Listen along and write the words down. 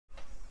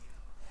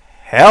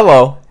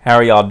Hello, how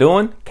are y'all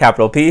doing?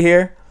 Capital P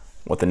here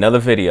with another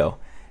video.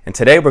 And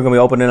today we're going to be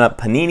opening up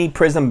Panini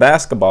Prizm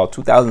Basketball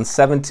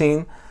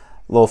 2017.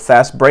 Little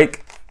fast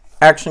break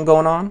action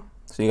going on.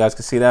 So you guys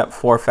can see that.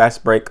 4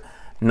 fast break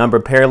number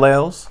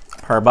parallels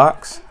per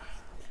box.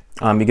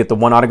 You get the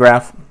 1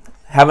 autograph.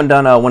 Haven't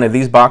done one of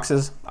these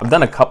boxes. I've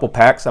done a couple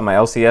packs on my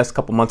LCS a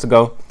couple months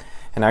ago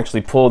and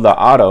actually pulled the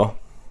auto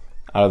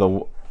out of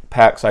the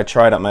packs I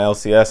tried at my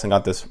LCS and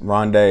got this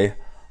Rondé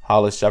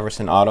Hollis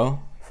Jefferson auto.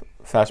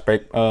 Fast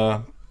break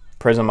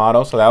Prizm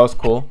auto, so that was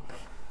cool.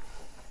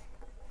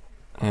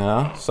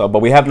 Yeah, so but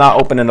we have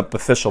not opened an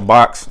official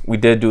box. We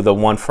did do the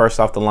 1 first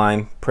off the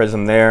line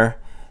Prizm there,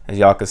 as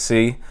y'all can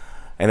see,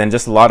 and then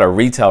just a lot of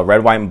retail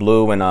red, white, and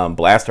blue and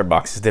blaster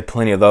boxes. Did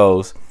plenty of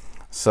those.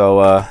 So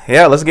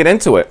yeah, let's get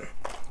into it.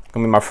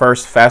 Gonna be my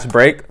first fast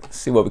break.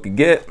 See what we could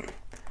get.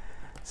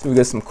 See if we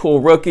get some cool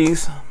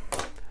rookies.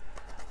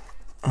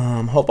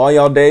 Hope all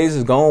y'all days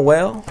is going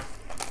well.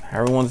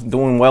 Everyone's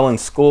doing well in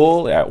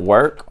school, at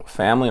work,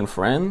 family, and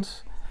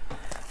friends.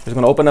 Just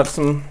gonna open up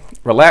some,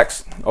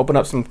 open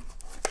up some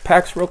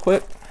packs real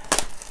quick,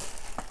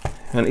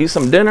 and eat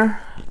some dinner.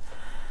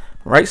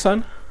 Right,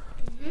 son?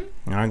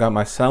 Mm-hmm. I got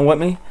my son with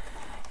me,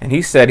 and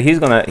he said he's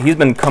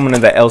been coming to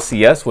the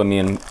LCS with me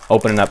and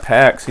opening up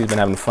packs. He's been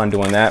having fun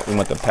doing that. We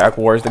went to Pack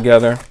Wars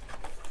together,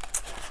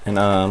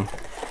 and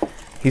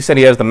he said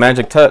he has the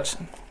magic touch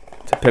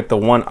to pick the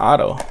 1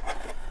 auto.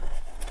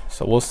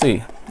 So we'll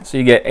see. So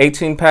you get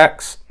 18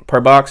 packs per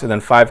box and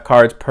then 5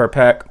 cards per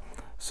pack.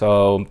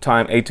 So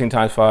 18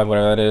 times 5,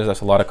 whatever that is,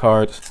 that's a lot of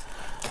cards.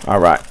 All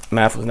right,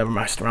 math was never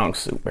my strong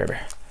suit, baby.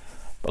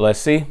 But let's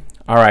see.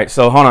 All right,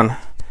 so hold on.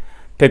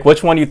 Pick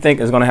which one you think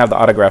is going to have the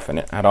autograph in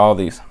it out of all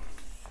these.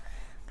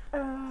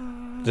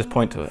 Just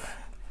point to it.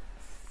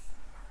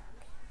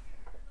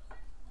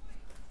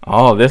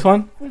 Oh, this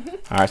one? Mm-hmm.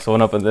 All right, so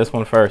we'll open this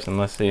one first and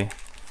let's see.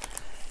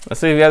 Let's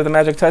see if he has the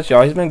magic touch,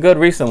 y'all. He's been good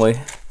recently.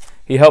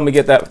 He helped me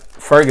get that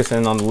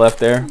Ferguson on the left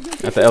there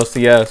at the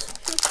LCS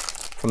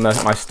from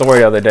my story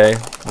the other day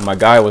when my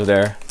guy was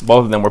there.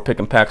 Both of them were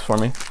picking packs for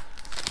me.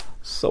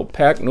 So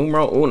pack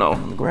numero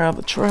uno. Grab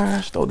the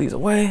trash, throw these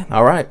away.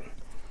 All right.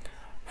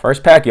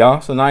 First pack,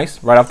 y'all. So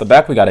nice. Right off the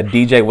back, we got a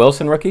DJ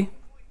Wilson rookie.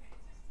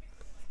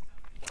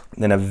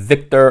 Then a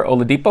Victor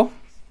Oladipo.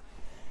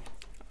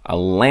 A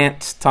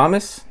Lance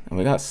Thomas. And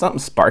we got something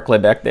sparkly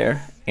back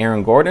there.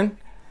 Aaron Gordon.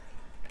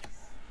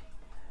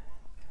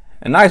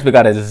 And nice, we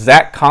got a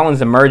Zach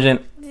Collins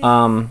Emergent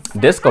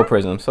Disco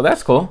Prizm, so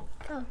that's cool.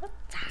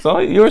 So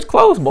yours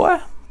close, boy.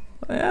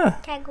 Yeah.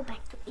 Can I go back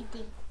to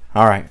eating?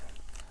 All right.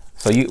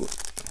 So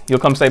you'll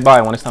come say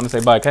bye when it's time to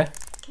say bye, okay?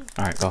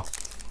 All right, go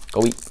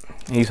eat.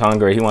 He's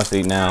hungry. He wants to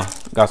eat now.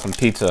 Got some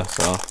pizza,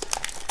 so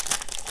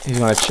he's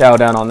gonna chow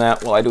down on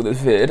that while I do this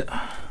vid.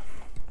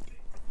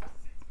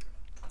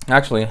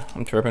 Actually,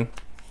 I'm tripping.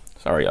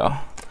 Sorry,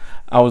 y'all.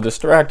 I was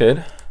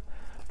distracted.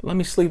 Let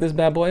me sleeve this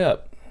bad boy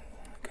up.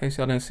 In case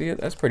y'all didn't see it,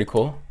 that's pretty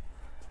cool.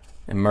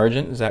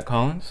 Emergent, Zach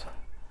Collins.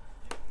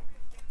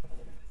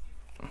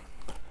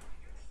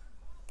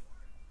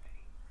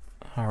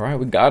 All right,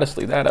 we gotta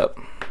sleeve that up.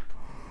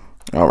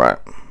 All right,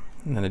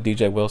 and then the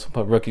DJ Wilson,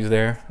 put rookies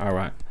there. All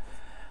right,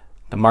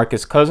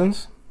 DeMarcus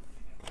Cousins,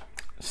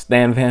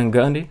 Stan Van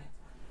Gundy,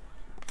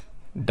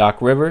 Doc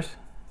Rivers,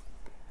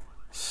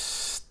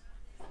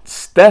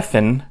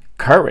 Stephen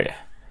Curry,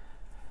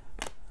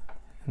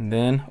 and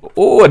then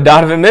a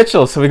Donovan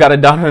Mitchell. So we got a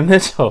Donovan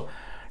Mitchell.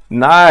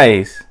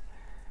 Nice.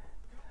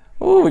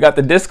 Ooh, we got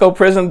the Disco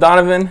Prizm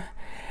Donovan.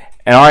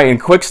 And all right,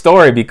 and quick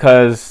story,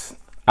 because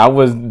I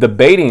was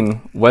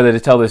debating whether to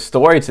tell this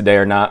story today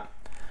or not.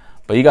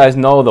 But you guys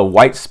know the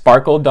white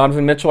sparkle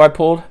Donovan Mitchell I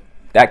pulled?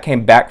 That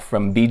came back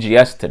from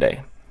BGS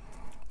today,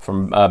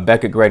 from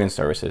Beckett Grading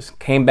Services.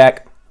 Came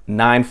back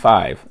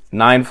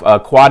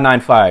 9.5, quad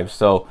 9.5.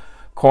 So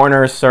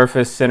corners,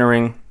 surface,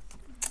 centering,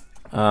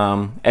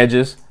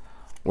 edges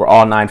were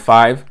all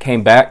 9.5.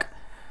 Came back.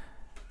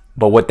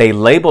 But what they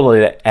labeled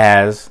it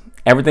as,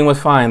 everything was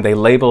fine. They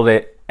labeled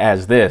it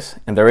as this.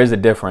 And there is a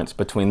difference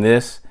between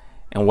this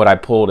and what I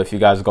pulled. If you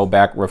guys go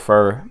back,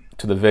 refer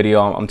to the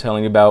video I'm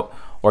telling you about,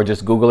 or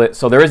just Google it.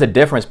 So there is a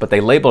difference, but they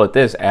labeled it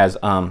this as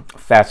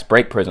fast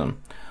break Prizm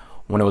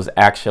when it was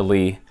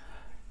actually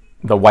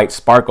the white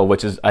sparkle,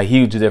 which is a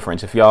huge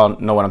difference. If y'all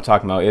know what I'm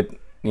talking about, it,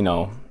 you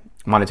know,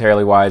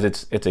 monetarily wise,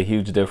 it's a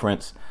huge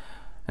difference,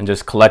 and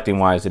just collecting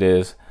wise it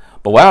is.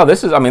 But wow,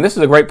 this is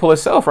a great pull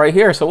itself right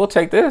here. So we'll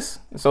take this.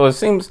 So it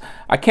seems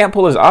I can't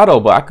pull his auto,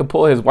 but I could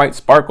pull his white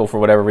sparkle for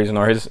whatever reason,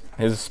 or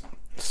his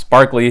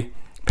sparkly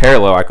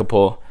parallel I could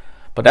pull.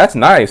 But that's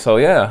nice. So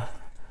yeah,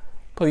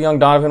 put young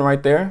Donovan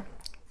right there.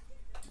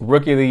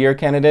 Rookie of the Year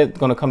candidate.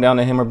 Going to come down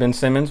to him or Ben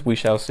Simmons. We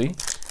shall see.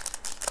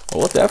 But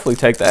we'll definitely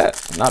take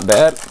that. Not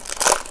bad.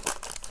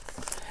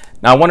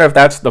 Now I wonder if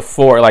that's the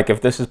 4. Like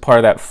if this is part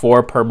of that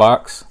 4 per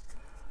box.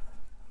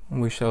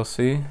 We shall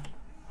see.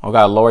 I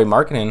got a Laurie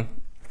Marketing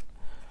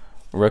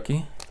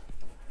rookie.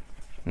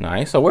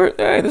 Nice. So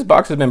hey, this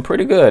box has been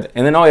pretty good.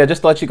 And then, oh yeah,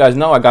 just to let you guys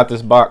know, I got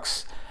this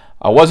box.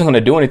 I wasn't going to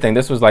do anything.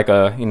 This was like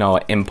a, an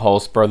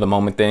impulse, spur of the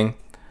moment thing.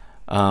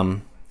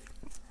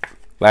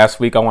 last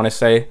week, I want to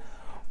say,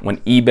 when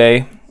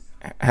eBay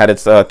had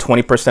its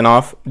 20%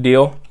 off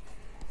deal.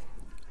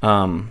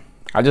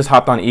 I just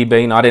hopped on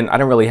eBay. You know, I didn't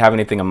really have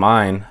anything in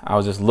mind. I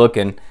was just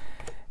looking.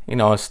 You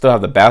know, I still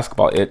have the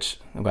basketball itch.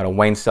 I've got a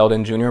Wayne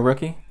Selden Jr.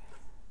 rookie,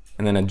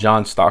 and then a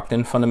John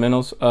Stockton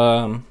Fundamentals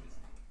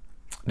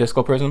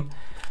Disco Prism.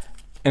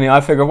 And you know,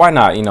 I figured, why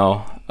not? You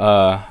know,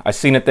 I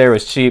seen it there, it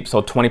was cheap,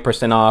 so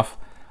 20% off.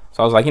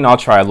 So I was like, you know, I'll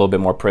try a little bit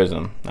more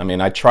Prizm. I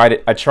mean, I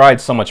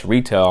tried so much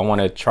retail. I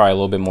want to try a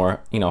little bit more.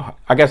 You know,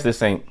 I guess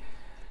this ain't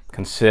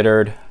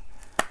considered,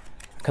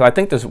 because I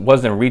think this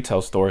was in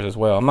retail stores as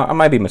well. I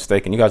might be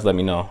mistaken. You guys let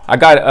me know. I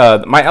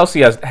got my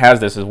LC has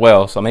this as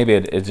well, so maybe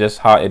it is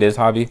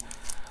hobby.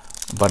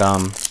 But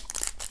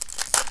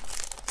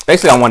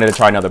basically, I wanted to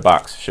try another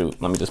box.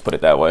 Shoot, let me just put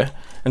it that way.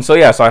 And so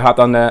yeah, so I hopped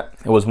on that.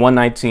 It was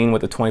 $119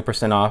 with the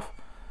 20% off.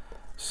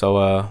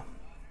 So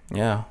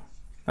yeah,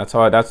 that's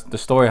the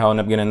story. How I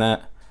ended up getting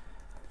that.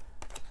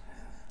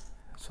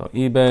 So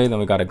eBay. Then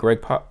we got a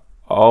Greg Pop.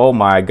 Oh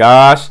my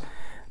gosh,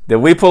 did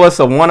we pull us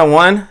a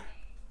 1-of-1?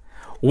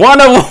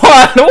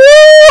 1-of-1.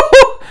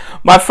 Woo!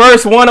 My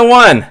first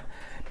 1-of-1.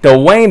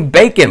 Dwayne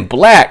Bacon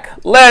Black.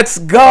 Let's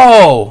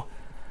go.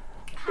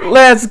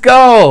 Let's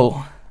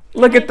go.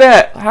 Look at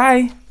that.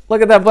 Hi.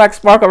 Look at that black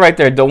sparkle right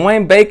there.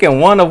 Dwayne Bacon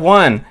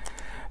 1-of-1.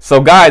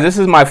 So guys, this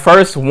is my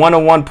first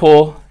 1-of-1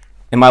 pull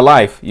in my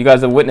life. You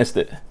guys have witnessed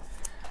it.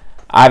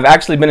 I've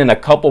actually been in a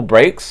couple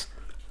breaks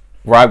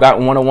where I've got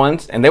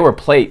 1-of-1s and they were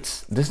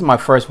plates. This is my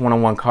first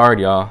 1-of-1 card,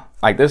 y'all.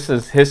 Like, this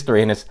is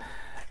history, and it's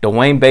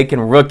Dwayne Bacon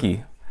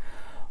rookie.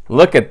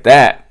 Look at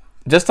that.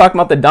 Just talking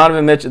about the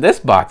Donovan Mitchell. This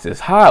box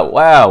is hot.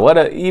 Wow, what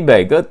a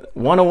eBay. Good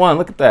 1-of-1.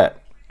 Look at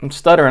that. I'm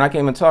stuttering. I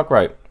can't even talk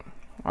right.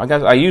 I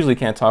guess I usually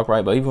can't talk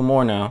right, but even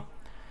more now.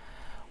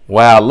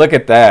 Wow, look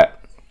at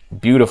that.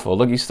 Beautiful.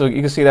 Look, you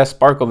can see that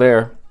sparkle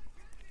there.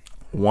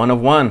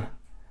 1-of-1.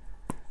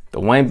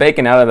 Dwayne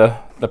Bacon out of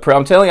the pre.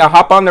 I'm telling you, I'll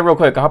hop on there real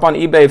quick. I'll hop on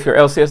eBay if your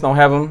LCS don't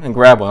have them and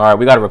grab one. All right,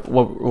 we got to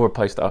we'll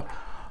replace the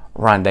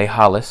Rondé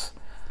Hollis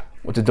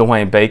with the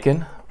Dwayne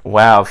Bacon.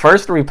 Wow,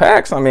 first 3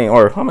 packs. I mean,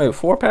 or how many?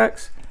 4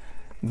 packs?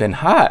 Been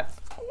hot.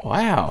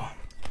 Wow.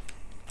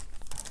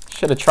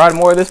 Should have tried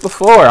more of this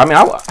before. I mean,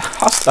 I'll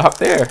stop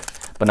there.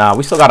 But nah,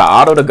 we still got an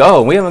auto to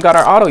go. We haven't got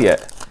our auto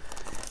yet.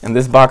 And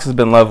this box has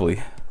been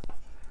lovely.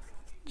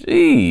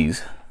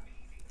 Jeez.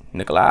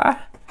 Nikolai,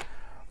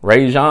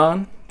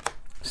 Rajon,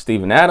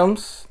 Steven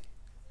Adams,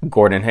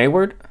 Gordon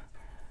Hayward,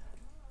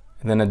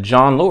 and then a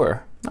John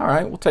Lure. All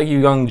right, we'll take you,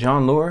 young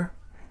John Lure.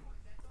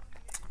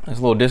 There's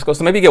a little disco.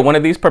 So maybe get one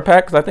of these per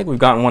pack, because I think we've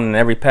gotten one in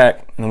every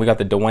pack. And then we got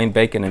the Dwayne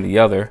Bacon in the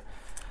other.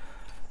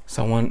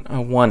 So I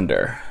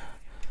wonder.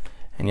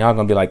 And y'all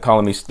gonna be like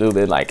calling me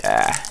stupid, like,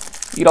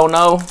 you don't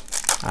know?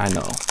 I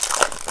know.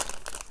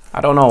 I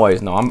don't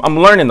always know. I'm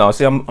learning though.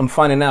 See, I'm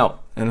finding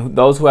out. And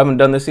those who haven't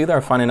done this either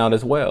are finding out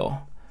as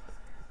well.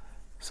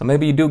 So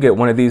maybe you do get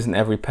one of these in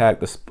every pack,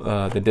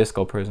 the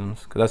Disco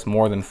Prisms, because that's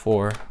more than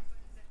 4.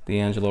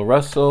 D'Angelo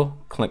Russell,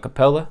 Clint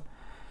Capella.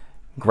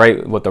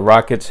 Great with the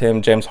Rockets,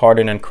 him, James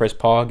Harden, and Chris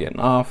Paul getting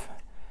off.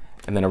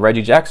 And then a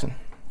Reggie Jackson.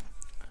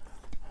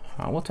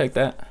 We'll take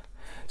that.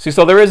 See,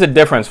 so there is a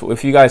difference,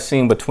 if you guys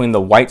seen, between the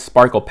white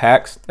sparkle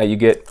packs that you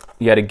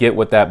had to get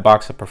with that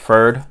box of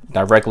Preferred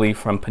directly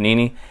from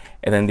Panini,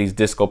 and then these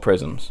Disco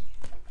Prisms.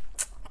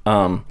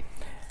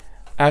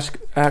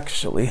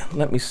 Actually,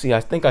 let me see.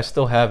 I think I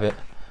still have it.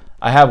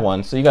 I have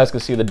one, so you guys can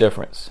see the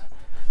difference.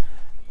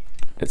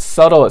 It's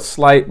subtle, it's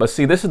slight, but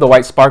see, this is the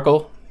white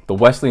sparkle, the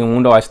Wesley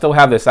Nwundo. I still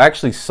have this. I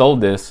actually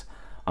sold this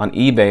on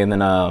eBay, and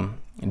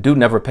then dude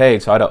never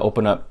paid, so I had to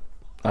open up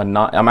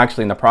I'm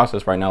actually in the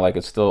process right now, like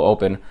it's still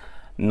open,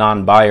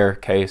 non-buyer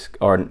case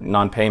or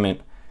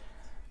non-payment,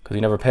 because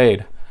he never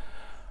paid.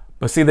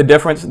 But see the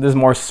difference? There's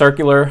more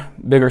circular,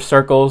 bigger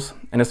circles,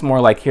 and it's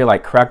more like here,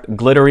 like cracked,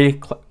 glittery,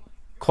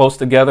 close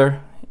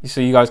together. You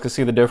see, you guys can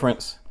see the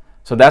difference.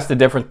 So that's the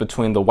difference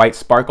between the white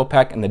sparkle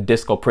pack and the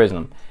Disco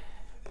Prism.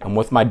 And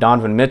with my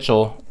Donovan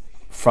Mitchell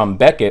from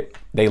Beckett,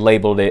 they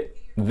labeled it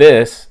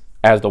this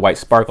as the white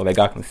sparkle. They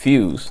got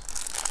confused.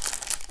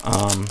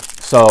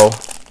 So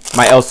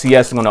my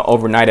LCS is going to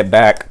overnight it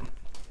back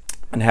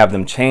and have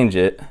them change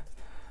it,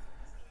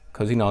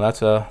 because you know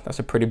that's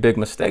a pretty big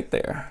mistake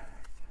there.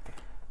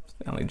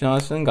 Stanley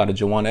Johnson, got a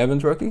Jawan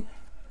Evans rookie,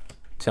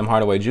 Tim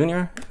Hardaway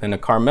Jr., and a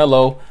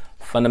Carmelo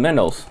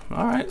Fundamentals.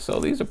 All right, so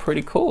these are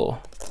pretty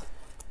cool.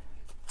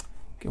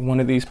 Get one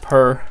of these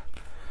per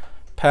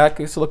pack.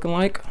 It's looking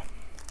like.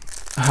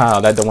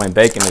 That Dwayne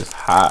Bacon is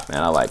hot,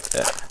 man. I like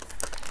that.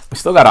 We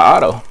still got an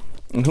auto,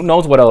 and who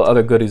knows what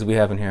other goodies we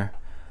have in here.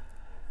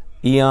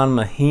 Ian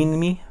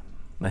Mahinmi,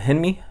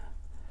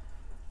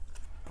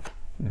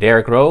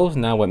 Derrick Rose,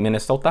 now with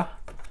Minnesota.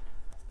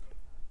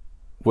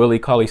 Willie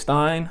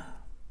Cauley-Stein,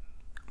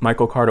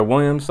 Michael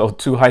Carter-Williams, so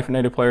 2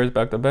 hyphenated players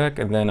back to back,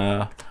 and then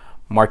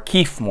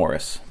Markieff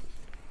Morris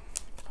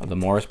of the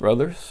Morris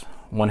brothers,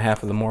 one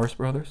half of the Morris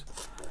brothers.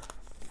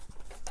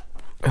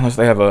 Unless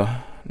they have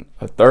a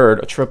third,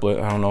 a triplet,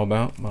 I don't know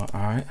about, but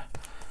all right.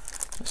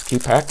 Let's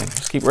keep packing,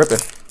 let's keep ripping.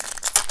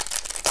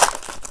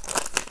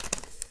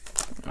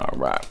 All All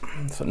right,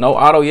 so no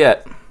auto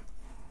yet.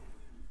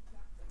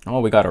 Oh,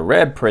 we got a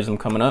red Prizm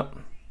coming up.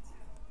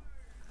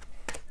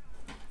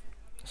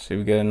 See,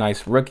 we get a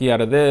nice rookie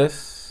out of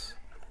this.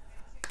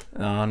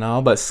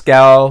 No, but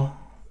Scowl.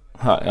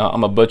 I'm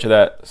gonna butcher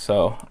that,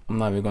 so I'm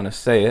not even gonna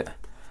say it.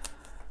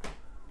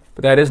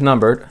 But that is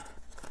numbered.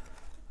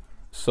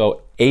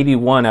 So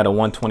 81 out of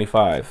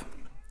 125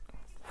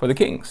 for the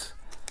Kings.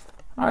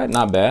 All right,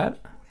 not bad.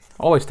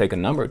 Always take a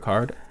numbered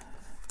card.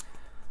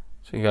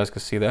 So you guys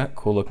can see that.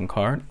 Cool looking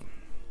card.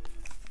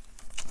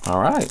 All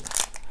right,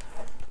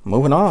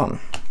 moving on.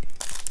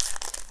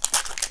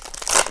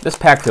 This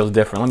pack feels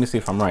different. Let me see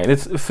if I'm right.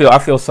 I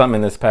feel something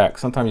in this pack.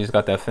 Sometimes you just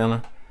got that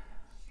feeling.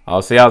 Oh,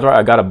 see, I was right.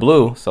 I got a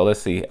blue. So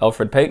let's see.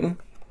 Alfred Payton,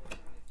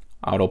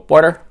 Otto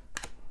Porter,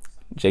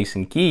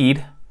 Jason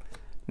Kidd,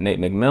 Nate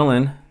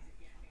McMillan.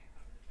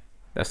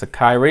 That's a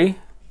Kyrie.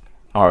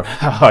 Or,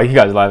 oh, you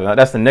guys laughing.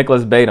 That's the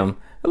Nicholas Batum.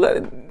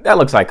 That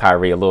looks like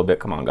Kyrie a little bit.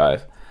 Come on,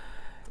 guys.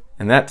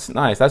 And that's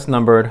nice. That's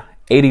numbered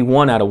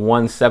 81 out of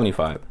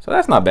 175. So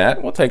that's not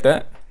bad. We'll take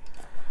that.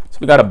 So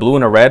we got a blue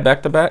and a red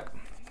back to back.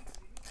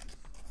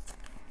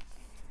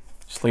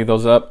 Just leave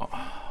those up.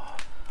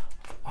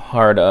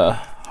 Hard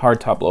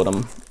top load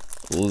them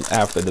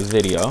after the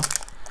video.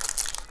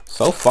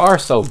 So far,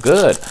 so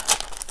good.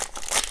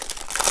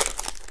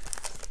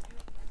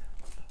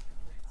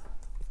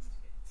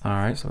 All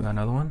right, so we got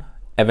another one.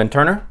 Evan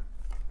Turner,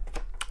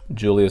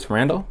 Julius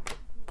Randle,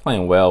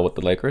 playing well with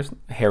the Lakers.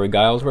 Harry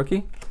Giles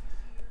rookie,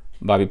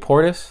 Bobby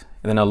Portis,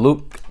 and then a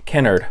Luke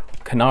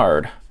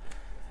Kennard,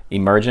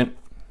 emergent.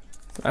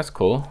 That's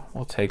cool.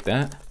 We'll take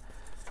that.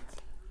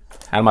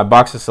 Out of my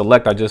box to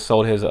select, I just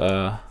sold his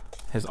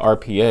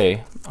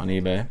RPA on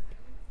eBay.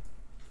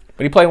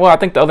 But he played well. I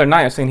think the other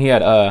night I seen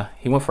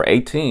he went for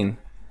 18.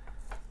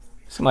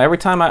 Seems like every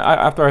time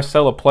after I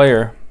sell a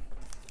player,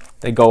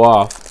 they go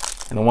off.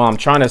 And while I'm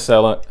trying to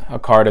sell a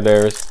card of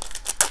theirs,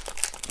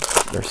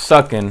 they're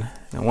sucking.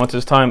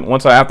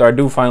 And after I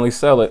do finally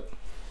sell it,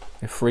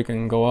 they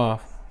freaking go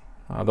off.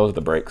 Those are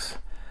the breaks.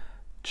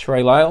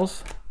 Trey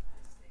Lyles.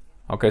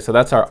 Okay, so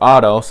that's our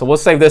auto. So we'll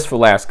save this for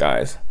last,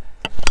 guys.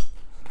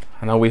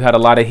 I know we've had a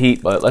lot of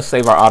heat, but let's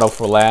save our auto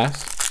for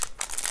last.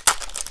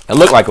 It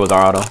looked like it was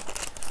our auto.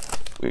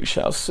 We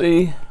shall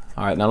see.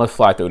 All right, now let's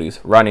fly through these.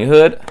 Rodney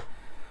Hood,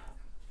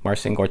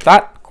 Marcin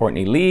Gortat,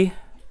 Courtney Lee,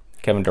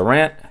 Kevin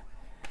Durant,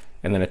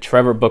 and then a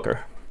Trevor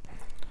Booker.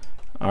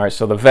 All right,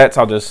 so the vets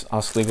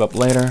I'll sleeve up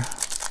later.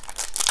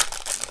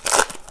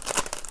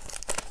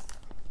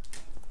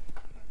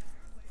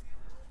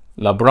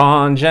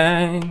 LeBron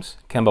James,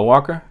 Kemba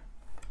Walker,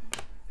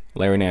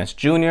 Larry Nance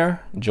Jr.,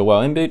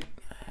 Joel Embiid,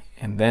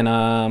 and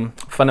then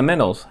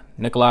fundamentals,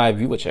 Nikolai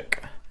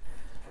Vucevic.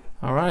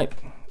 All right,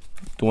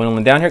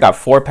 dwindling down here. Got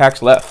 4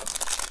 packs left.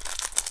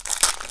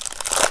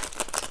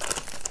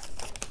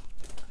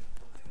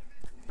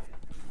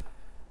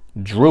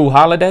 Drew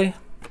Holiday,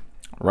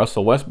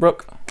 Russell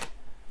Westbrook,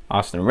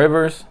 Austin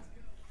Rivers,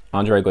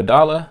 Andre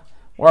Iguodala.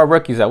 Where are our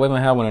rookies at? We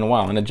haven't had one in a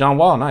while. And a John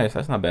Wall, nice.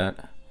 That's not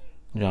bad.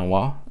 John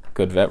Wall,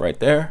 good vet right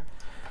there.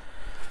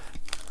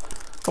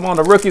 Come on,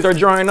 the rookies are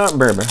drying up,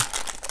 baby.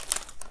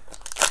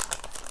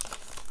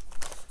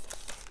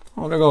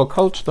 Oh, there go a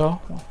coach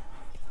though.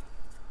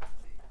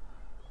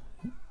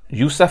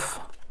 Yusuf,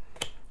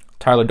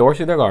 Tyler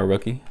Dorsey, there go our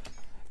rookie.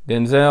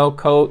 Denzel,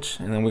 coach,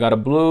 and then we got a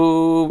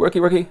blue rookie.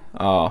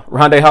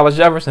 Rondé Hollis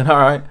Jefferson. All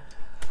right.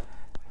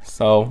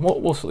 So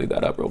we'll sleeve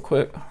that up real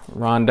quick.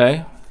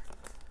 Rondé.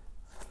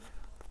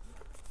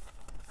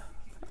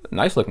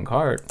 Nice looking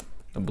card.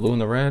 The blue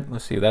and the red.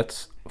 Let's see.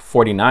 That's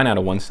 49 out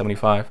of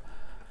 175.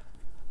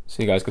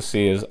 So you guys can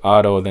see his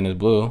auto, then his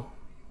blue.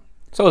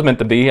 So it was meant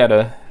to be. He had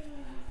to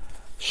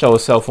show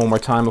himself one more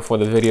time before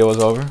the video was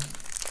over.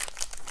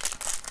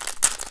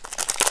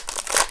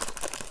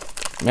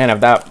 Man,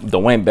 if that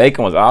Dwayne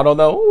Bacon was auto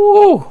though,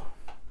 ooh.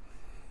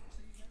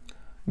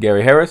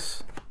 Gary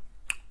Harris,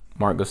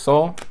 Marc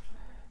Gasol,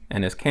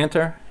 Enes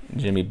Kanter,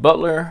 Jimmy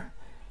Butler,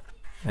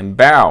 and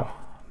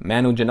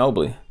Manu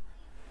Ginobili.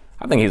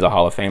 I think he's a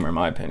Hall of Famer in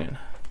my opinion.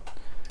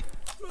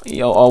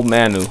 Yo, old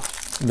Manu,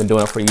 been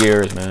doing it for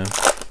years, man.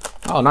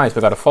 Oh, nice.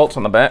 We got a Fultz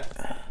on the back.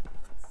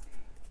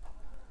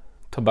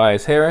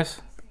 Tobias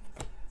Harris,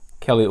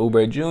 Kelly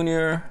Oubre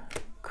Jr.,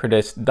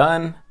 Curtis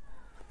Dunn.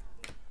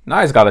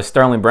 Nice, got a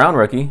Sterling Brown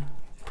rookie,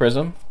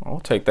 Prizm.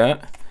 I'll take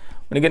that.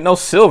 We didn't get no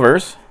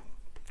silvers,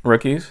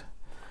 rookies.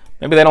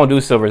 Maybe they don't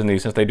do silvers in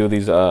these since they do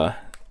these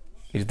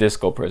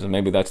disco Prizm.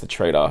 Maybe that's the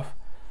trade-off.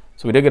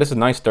 So we did get us a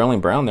nice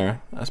Sterling Brown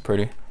there. That's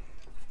pretty.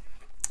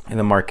 And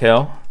then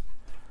Markel.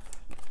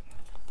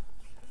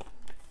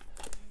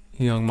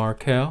 Young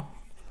Markel.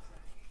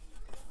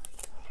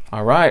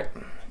 All right,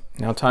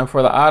 now time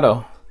for the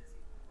auto.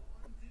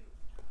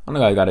 I think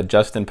I got a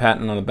Justin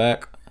Patton on the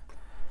back.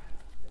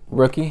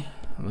 Rookie.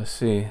 Let's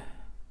see.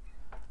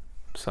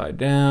 Upside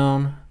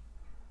down.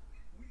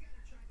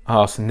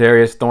 Oh,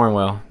 Sindarius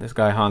Thornwell. This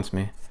guy haunts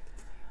me.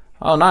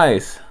 Oh,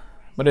 nice.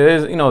 But it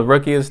is, you know,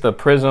 rookie is the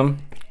Prizm,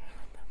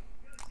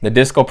 the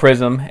Disco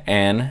Prizm,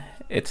 and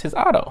it's his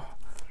auto.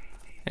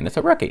 And it's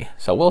a rookie.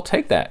 So we'll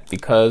take that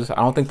because I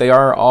don't think they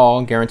are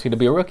all guaranteed to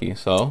be a rookie.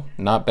 So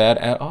not bad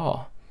at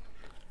all.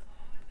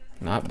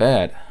 Not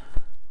bad.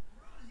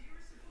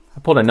 I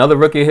pulled another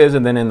rookie of his,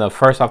 and then in the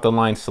first off the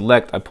line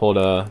select, I pulled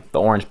the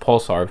orange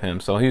pulsar of him.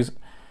 So he's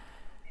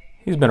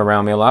been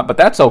around me a lot, but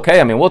that's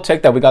okay. I mean, we'll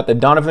take that. We got the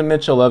Donovan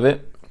Mitchell of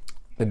it.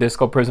 The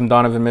Disco Prizm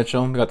Donovan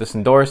Mitchell. We got the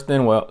Sindarius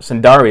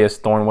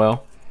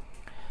Thornwell.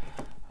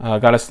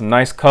 Got us some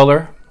nice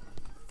color.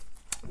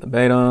 The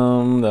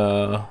Batum,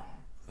 the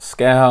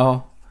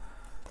Scal.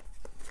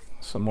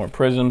 Some more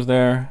Prizms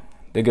there.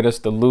 They get us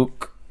the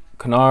Luke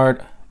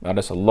Kennard. Got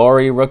us a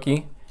Laurie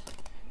rookie.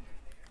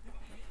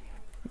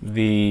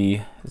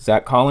 The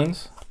Zach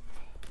Collins.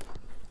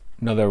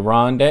 Another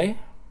Rondé.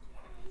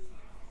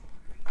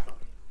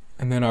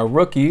 And then our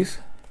rookies.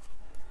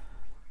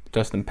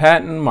 Justin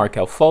Patton,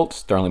 Markelle Fultz,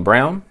 Sterling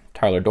Brown,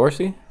 Tyler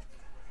Dorsey,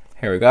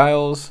 Harry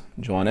Giles,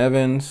 Juwan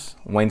Evans,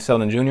 Wayne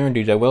Selden Jr.,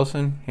 DJ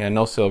Wilson. Yeah,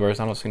 no silvers.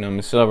 I don't see none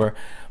in silver.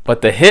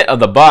 But the hit of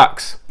the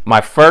box,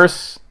 my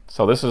first.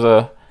 So this is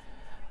a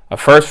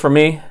first for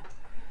me.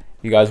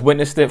 You guys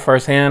witnessed it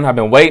firsthand. I've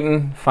been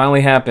waiting. Finally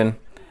happened.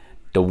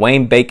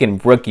 Dwayne Bacon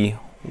rookie,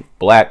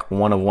 black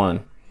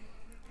 1/1.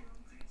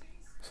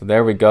 So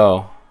there we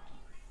go.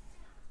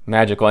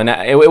 Magical. And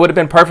it would have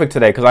been perfect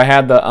today because I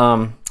had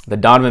the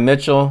Donovan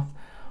Mitchell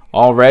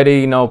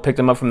already, you know, picked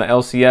him up from the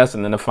LCS,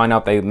 and then to find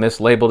out they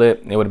mislabeled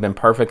it, it would have been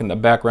perfect in the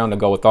background to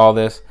go with all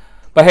this.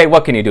 But hey,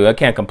 what can you do? I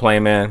can't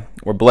complain, man.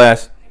 We're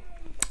blessed.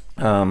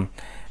 And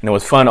it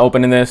was fun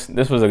opening this.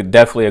 This was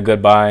definitely a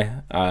good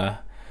buy.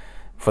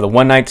 For the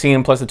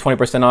 119 plus the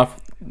 20% off,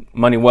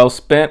 money well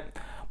spent.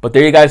 But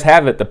there you guys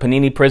have it, the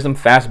Panini Prizm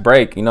Fast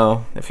Break. You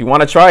know, if you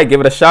want to try it, give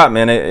it a shot,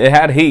 man. It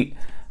had heat.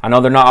 I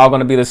know they're not all going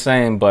to be the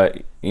same,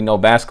 but you know,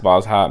 basketball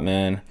is hot,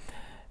 man.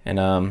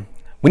 And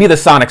we need the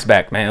Sonics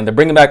back, man. They're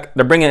bringing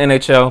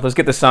NHL. Let's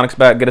get the Sonics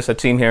back. Get us a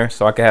team here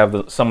so I can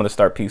have someone to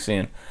start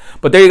PCing.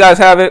 But there you guys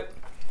have it.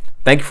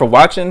 Thank you for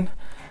watching.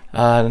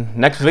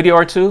 Next video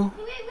or two,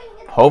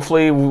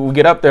 hopefully we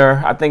get up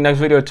there. I think next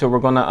video or two we're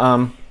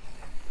gonna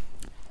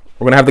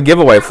have the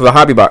giveaway for the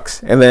hobby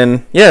box. And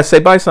then yeah, say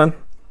bye, son.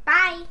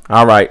 Bye.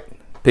 All right.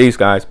 Peace,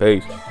 guys.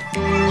 Peace.